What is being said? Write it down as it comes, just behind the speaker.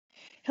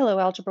Hello,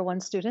 Algebra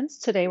 1 students.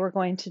 Today we're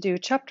going to do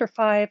Chapter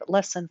 5,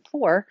 Lesson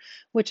 4,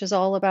 which is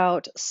all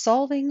about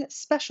solving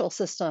special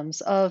systems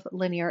of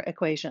linear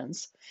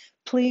equations.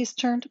 Please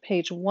turn to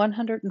page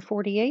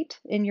 148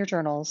 in your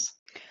journals.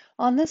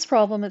 On this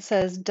problem, it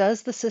says,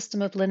 does the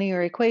system of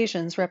linear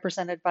equations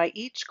represented by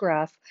each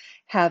graph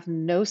have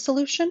no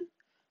solution,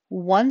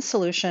 one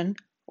solution,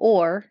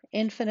 or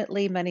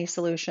infinitely many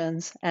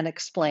solutions, and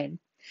explain.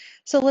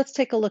 So let's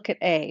take a look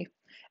at A.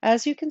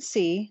 As you can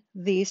see,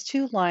 these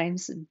two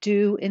lines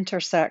do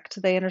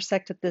intersect. They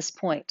intersect at this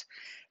point.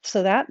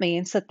 So that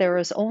means that there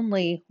is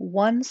only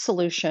one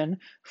solution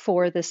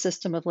for this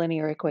system of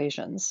linear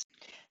equations.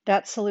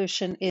 That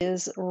solution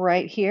is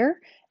right here.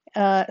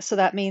 So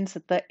that means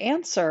that the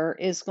answer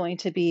is going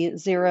to be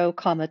 0,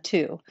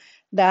 2.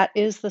 That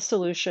is the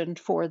solution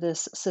for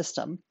this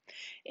system.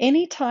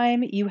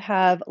 Anytime you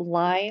have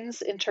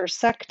lines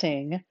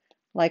intersecting,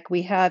 like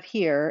we have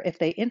here, if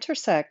they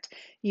intersect,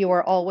 you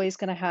are always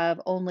going to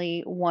have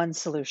only one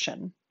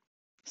solution.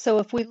 So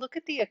if we look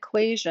at the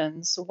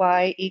equations,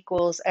 y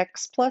equals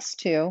x plus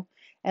 2,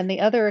 and the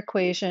other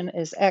equation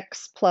is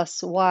x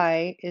plus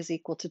y is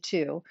equal to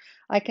 2,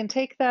 I can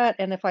take that,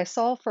 and if I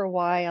solve for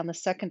y on the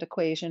second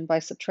equation by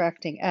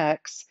subtracting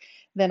x,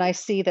 then I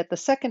see that the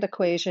second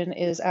equation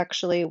is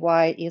actually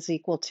y is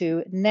equal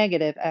to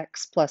negative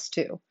x plus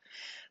 2.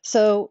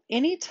 So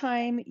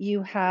anytime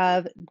you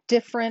have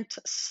different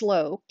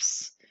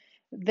slopes,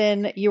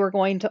 then you are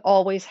going to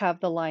always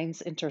have the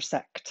lines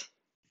intersect.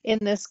 In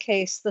this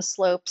case, the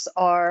slopes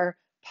are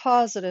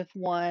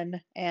 +1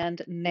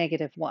 and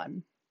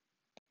 -1.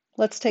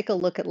 Let's take a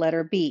look at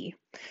letter B.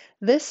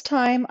 This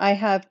time I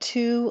have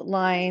two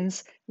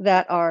lines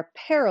that are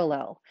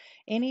parallel.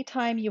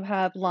 Anytime you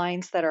have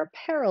lines that are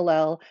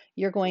parallel,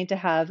 you're going to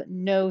have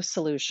no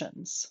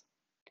solutions.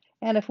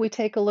 And if we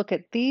take a look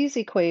at these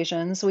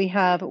equations, we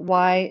have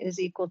y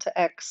is equal to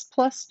x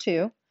plus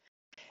 2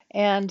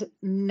 and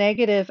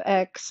negative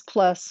x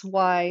plus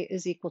y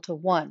is equal to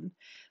 1.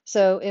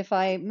 So if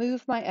I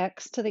move my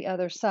x to the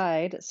other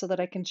side so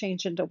that I can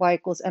change into y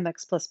equals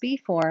mx plus b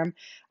form,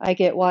 I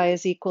get y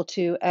is equal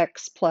to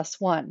x plus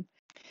 1.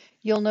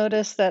 You'll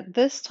notice that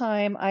this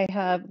time I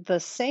have the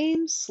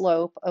same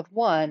slope of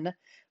 1,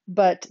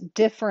 but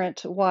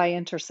different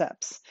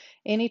y-intercepts.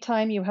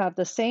 Anytime you have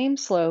the same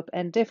slope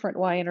and different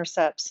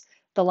y-intercepts,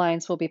 the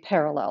lines will be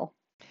parallel.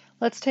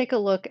 Let's take a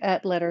look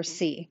at letter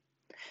C.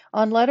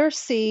 On letter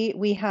C,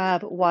 we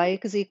have y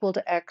is equal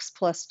to x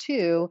plus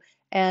 2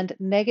 and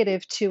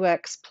negative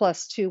 2x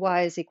plus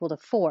 2y is equal to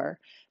 4.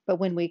 But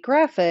when we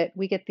graph it,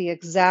 we get the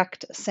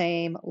exact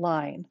same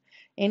line.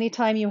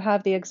 Anytime you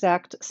have the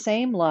exact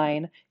same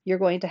line, you're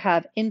going to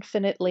have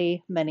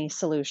infinitely many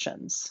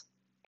solutions.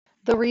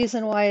 The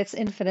reason why it's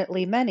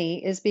infinitely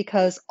many is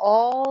because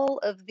all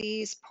of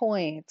these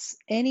points,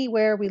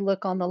 anywhere we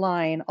look on the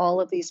line, all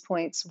of these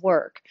points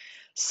work.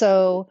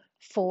 So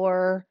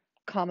 4,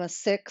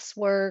 6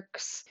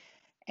 works,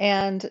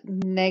 and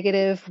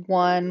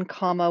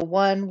 -1,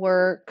 1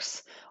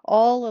 works.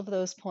 All of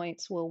those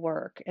points will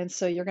work. And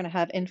so you're going to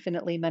have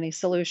infinitely many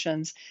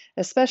solutions,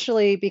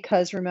 especially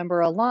because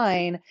remember, a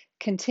line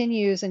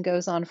continues and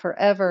goes on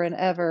forever and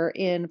ever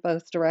in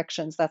both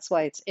directions. That's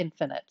why it's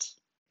infinite.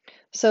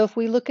 So if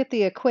we look at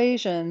the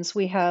equations,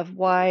 we have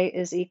y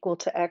is equal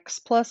to x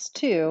plus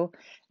 2,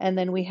 and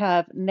then we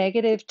have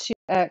negative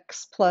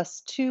 2x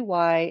plus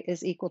 2y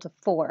is equal to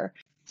 4.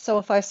 So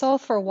if I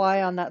solve for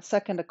y on that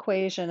second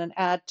equation and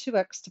add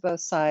 2x to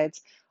both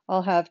sides,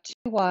 I'll have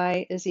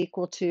 2y is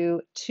equal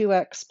to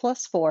 2x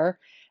plus 4.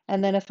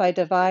 And then if I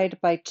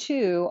divide by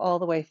 2 all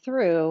the way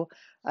through,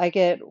 I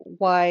get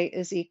y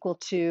is equal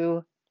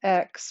to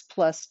x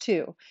plus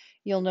 2.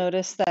 You'll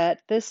notice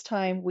that this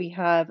time we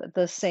have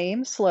the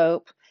same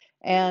slope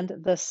and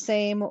the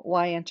same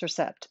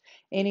y-intercept.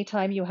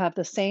 Anytime you have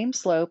the same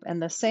slope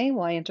and the same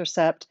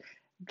y-intercept,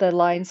 the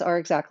lines are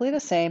exactly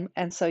the same,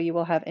 and so you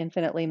will have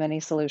infinitely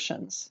many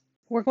solutions.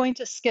 We're going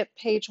to skip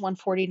page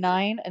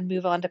 149 and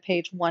move on to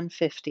page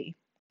 150.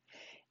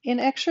 In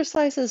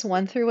exercises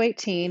 1 through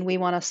 18, we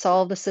want to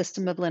solve the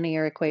system of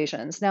linear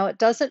equations. Now, it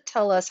doesn't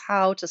tell us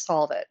how to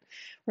solve it.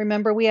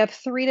 Remember, we have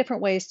 3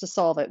 different ways to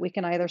solve it. We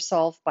can either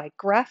solve by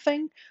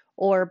graphing,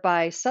 or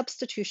by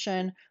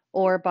substitution,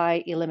 or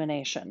by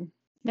elimination.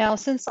 Now,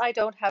 since I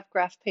don't have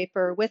graph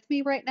paper with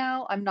me right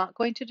now, I'm not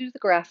going to do the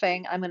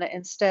graphing. I'm going to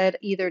instead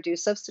either do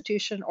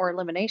substitution or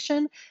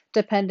elimination,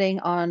 depending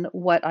on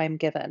what I'm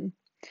given.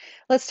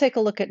 Let's take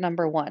a look at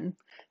number 1.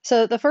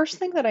 So the first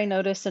thing that I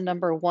notice in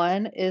number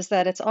 1 is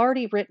that it's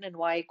already written in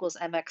y equals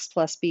mx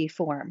plus b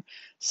form.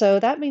 So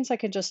that means I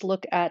can just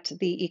look at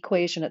the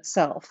equation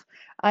itself.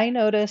 I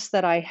notice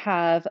that I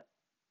have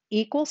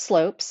equal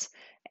slopes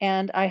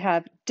and I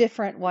have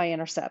different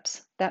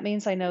y-intercepts. That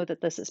means I know that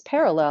this is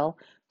parallel,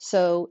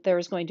 so there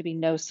is going to be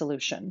no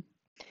solution.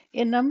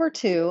 In number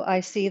 2, I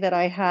see that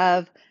I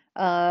have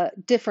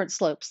different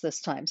slopes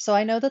this time. So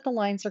I know that the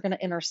lines are going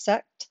to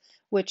intersect,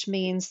 which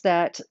means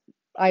that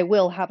I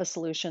will have a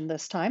solution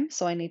this time,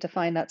 so I need to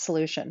find that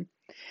solution.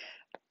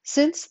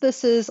 Since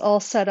this is all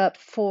set up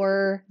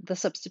for the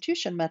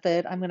substitution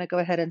method, I'm going to go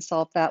ahead and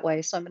solve that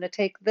way. So I'm going to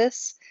take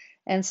this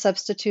and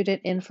substitute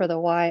it in for the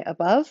y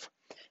above.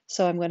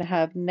 So I'm going to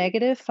have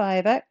negative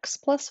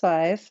 5x plus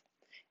 5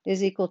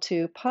 is equal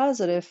to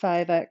positive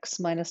 5x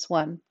minus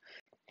 1.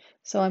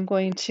 So I'm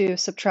going to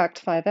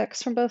subtract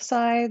 5x from both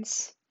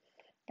sides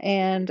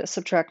and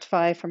subtract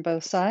 5 from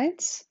both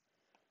sides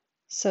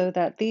so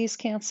that these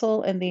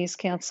cancel,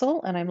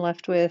 and I'm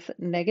left with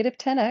negative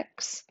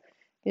 10x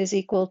is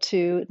equal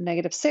to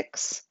negative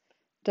 6.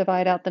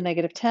 Divide out the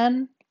negative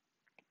 10,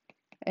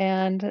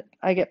 and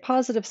I get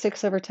positive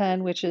 6 over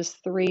 10, which is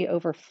 3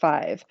 over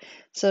 5.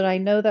 So I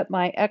know that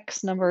my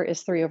x number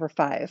is 3 over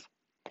 5.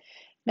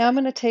 Now I'm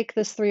going to take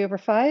this 3 over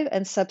 5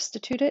 and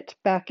substitute it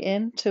back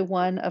into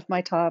one of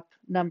my top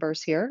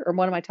numbers here, or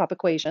one of my top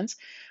equations.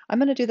 I'm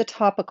going to do the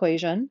top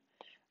equation.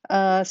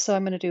 So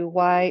I'm going to do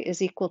y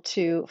is equal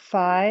to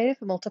 5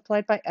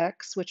 multiplied by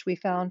x, which we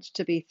found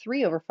to be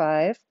 3 over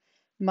 5,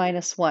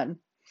 minus 1.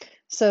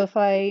 So if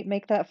I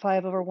make that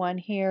 5 over 1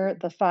 here,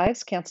 the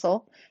 5's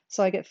cancel.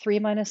 So I get 3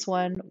 minus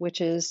 1,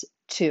 which is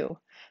 2.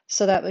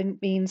 So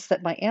that means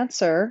that my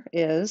answer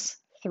is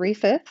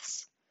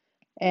 3/5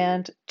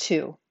 and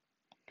 2.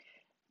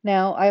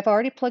 Now I've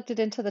already plugged it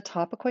into the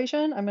top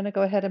equation. I'm going to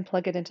go ahead and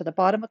plug it into the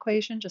bottom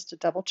equation just to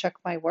double check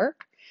my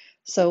work.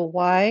 So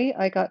y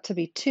I got to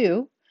be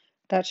 2.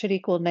 That should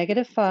equal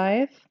negative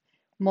 5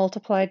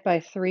 multiplied by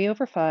 3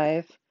 over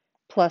 5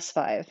 plus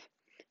 5.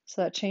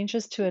 So that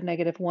changes to a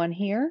negative 1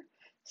 here.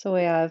 So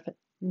we have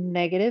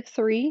negative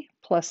 3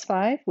 plus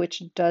 5,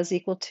 which does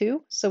equal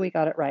 2. So we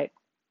got it right.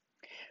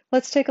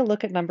 Let's take a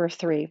look at number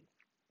 3.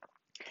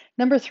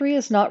 Number 3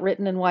 is not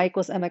written in y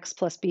equals mx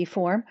plus b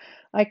form.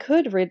 I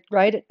could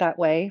write it that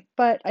way,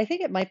 but I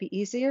think it might be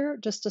easier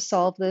just to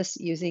solve this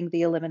using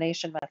the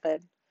elimination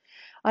method.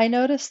 I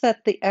notice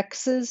that the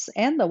x's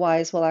and the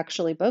y's will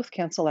actually both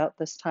cancel out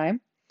this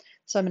time.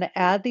 So I'm going to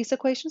add these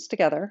equations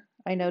together.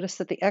 I notice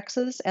that the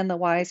x's and the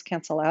y's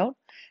cancel out.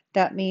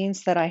 That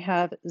means that I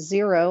have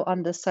 0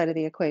 on this side of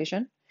the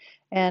equation.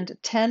 And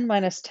 10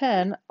 minus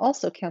 10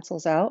 also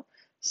cancels out.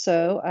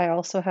 So I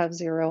also have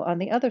 0 on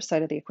the other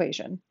side of the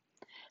equation.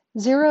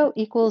 0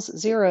 equals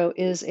 0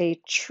 is a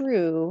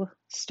true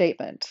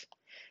statement.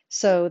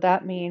 So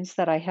that means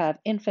that I have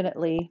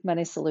infinitely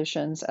many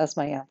solutions as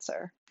my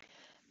answer.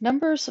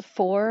 Numbers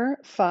 4,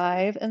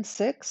 5, and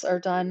 6 are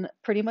done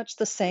pretty much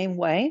the same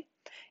way.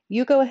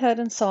 You go ahead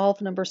and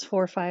solve numbers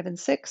 4, 5, and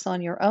 6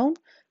 on your own.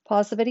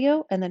 Pause the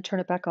video and then turn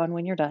it back on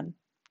when you're done.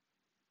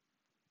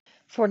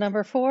 For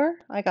number 4,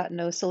 I got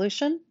no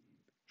solution.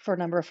 For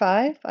number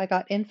 5, I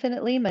got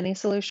infinitely many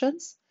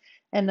solutions.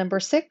 And number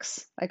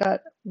 6, I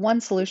got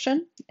one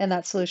solution, and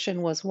that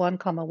solution was 1,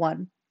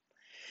 1.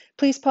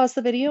 Please pause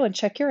the video and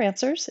check your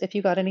answers. If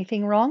you got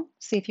anything wrong,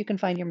 see if you can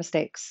find your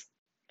mistakes.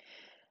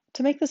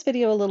 To make this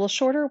video a little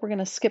shorter, we're going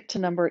to skip to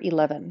number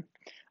 11.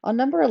 On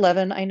number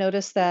 11, I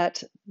noticed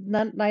that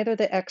neither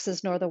the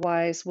x's nor the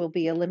y's will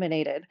be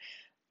eliminated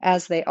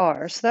as they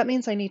are. So that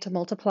means I need to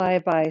multiply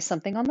by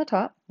something on the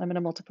top. I'm going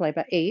to multiply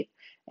by 8,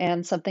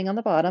 and something on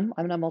the bottom,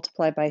 I'm going to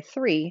multiply by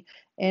 3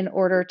 in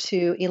order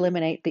to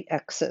eliminate the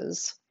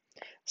x's.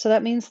 So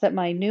that means that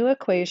my new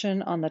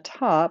equation on the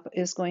top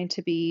is going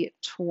to be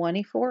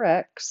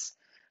 24x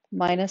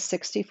minus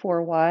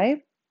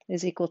 64y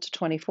is equal to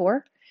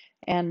 24.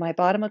 And my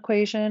bottom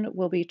equation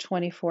will be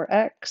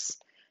 24x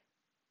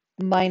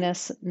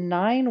minus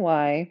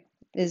 9y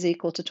is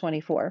equal to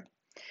 24.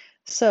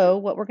 So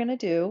what we're going to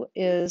do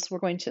is we're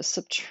going to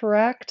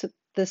subtract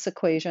this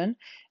equation.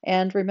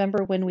 And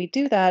remember, when we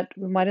do that,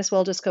 we might as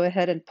well just go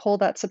ahead and pull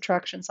that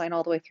subtraction sign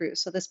all the way through.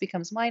 So this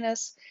becomes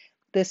minus,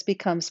 this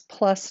becomes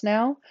plus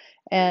now,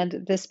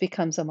 and this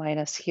becomes a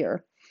minus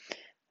here.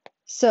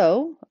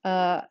 So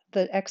the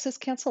x's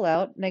cancel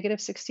out, negative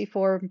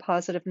 64 and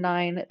positive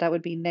 9, that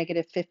would be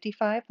negative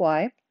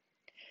 55y.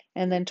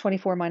 And then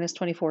 24 minus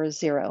 24 is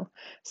 0.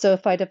 So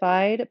if I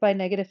divide by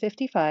negative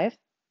 55,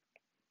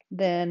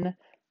 then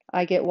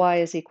I get y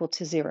is equal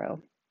to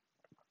 0.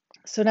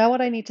 So now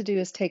what I need to do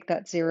is take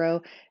that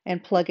 0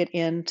 and plug it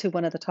into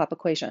one of the top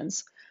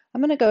equations.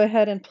 I'm going to go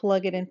ahead and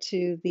plug it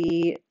into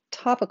the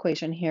top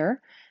equation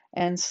here.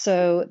 And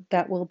so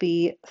that will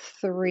be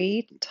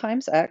 3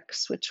 times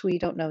x, which we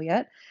don't know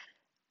yet,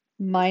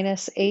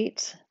 minus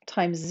 8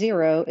 times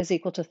 0 is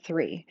equal to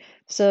 3.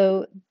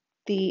 So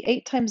the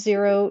 8 times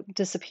 0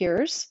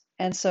 disappears,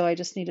 and so I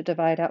just need to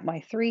divide out my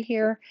 3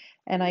 here,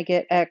 and I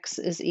get x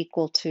is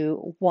equal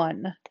to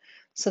 1.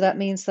 So that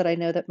means that I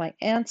know that my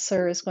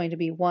answer is going to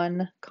be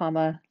 1,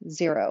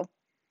 0.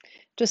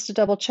 Just to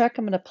double check,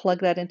 I'm going to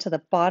plug that into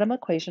the bottom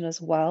equation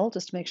as well,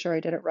 just to make sure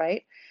I did it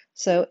right.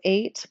 So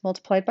 8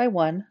 multiplied by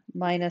 1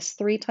 minus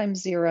 3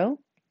 times 0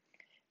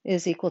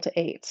 is equal to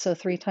 8. So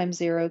 3 times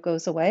 0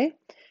 goes away,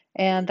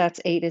 and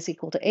that's 8 is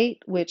equal to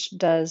 8, which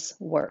does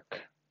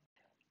work.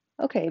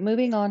 Okay,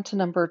 moving on to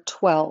number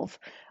 12.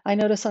 I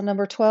notice on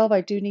number 12,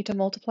 I do need to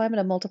multiply. I'm going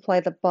to multiply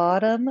the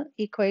bottom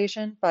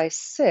equation by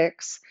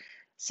 6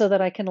 so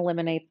that I can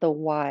eliminate the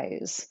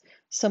y's.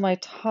 So my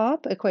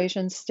top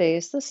equation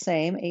stays the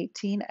same,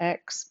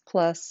 18x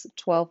plus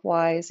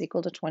 12y is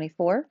equal to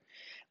 24.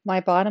 My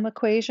bottom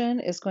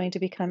equation is going to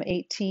become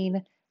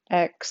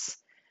 18x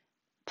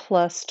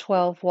plus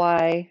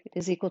 12y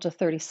is equal to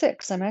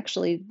 36. I'm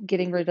actually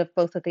getting rid of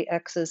both of the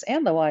x's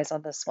and the y's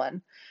on this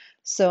one.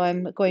 So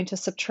I'm going to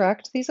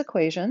subtract these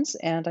equations,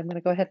 and I'm going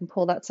to go ahead and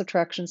pull that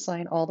subtraction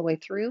sign all the way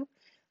through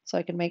so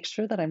I can make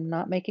sure that I'm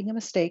not making a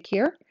mistake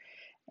here.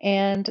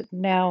 And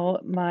now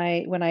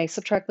when I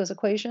subtract those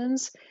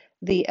equations,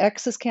 the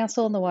x's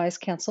cancel and the y's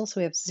cancel, so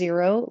we have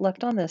 0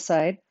 left on this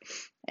side.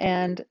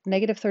 And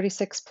negative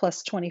 36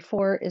 plus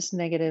 24 is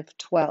negative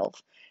 12.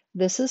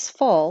 This is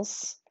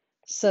false,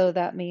 so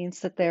that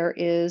means that there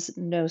is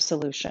no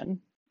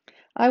solution.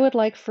 I would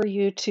like for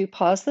you to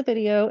pause the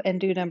video and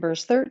do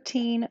numbers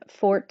 13,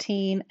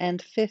 14,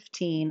 and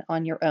 15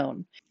 on your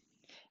own.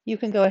 You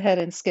can go ahead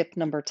and skip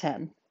number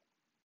 10.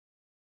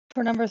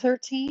 For number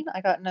 13,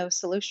 I got no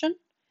solution.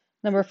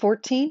 Number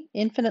 14,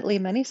 infinitely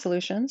many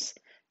solutions.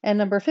 And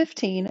number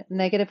 15,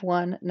 negative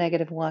 1,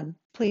 negative 1.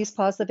 Please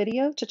pause the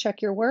video to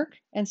check your work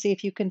and see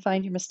if you can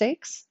find your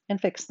mistakes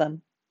and fix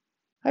them.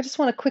 I just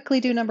want to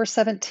quickly do number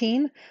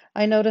 17.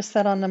 I noticed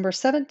that on number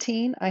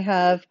 17, I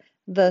have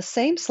the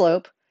same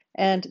slope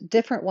and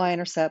different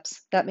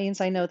y-intercepts. That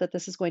means I know that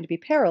this is going to be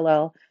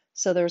parallel,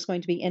 so there's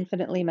going to be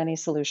infinitely many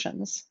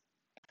solutions.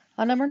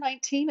 On number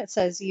 19, it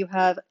says you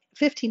have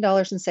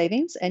 $15 in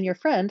savings and your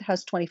friend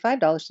has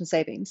 $25 in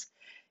savings.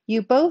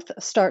 You both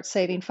start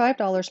saving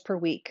 $5 per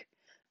week.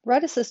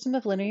 Write a system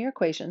of linear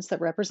equations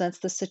that represents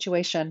this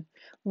situation.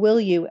 Will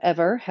you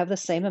ever have the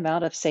same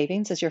amount of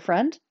savings as your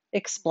friend?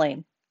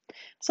 Explain.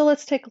 So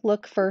let's take a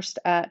look first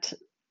at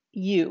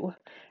you.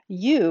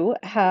 You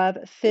have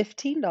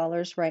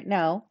 $15 right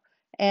now,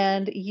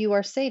 and you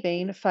are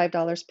saving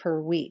 $5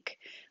 per week.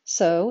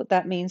 So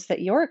that means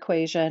that your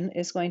equation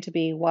is going to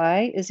be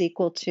y is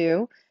equal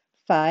to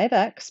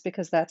 5x,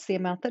 because that's the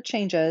amount that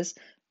changes,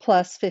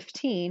 plus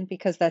 15,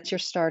 because that's your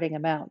starting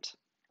amount.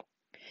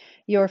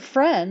 Your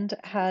friend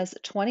has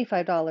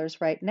 $25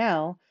 right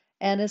now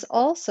and is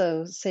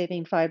also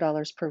saving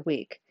 $5 per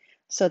week.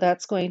 So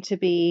that's going to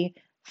be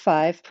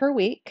 5 per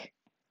week,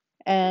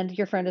 and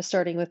your friend is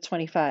starting with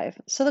 25.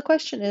 So the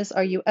question is,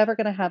 are you ever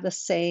going to have the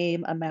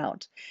same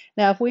amount?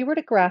 Now, if we were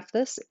to graph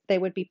this, they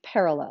would be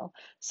parallel.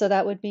 So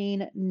that would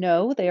mean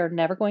no, they are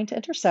never going to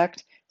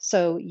intersect.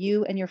 So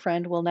you and your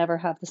friend will never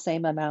have the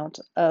same amount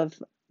of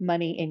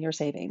money in your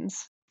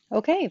savings.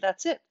 Okay,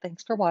 that's it.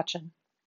 Thanks for watching.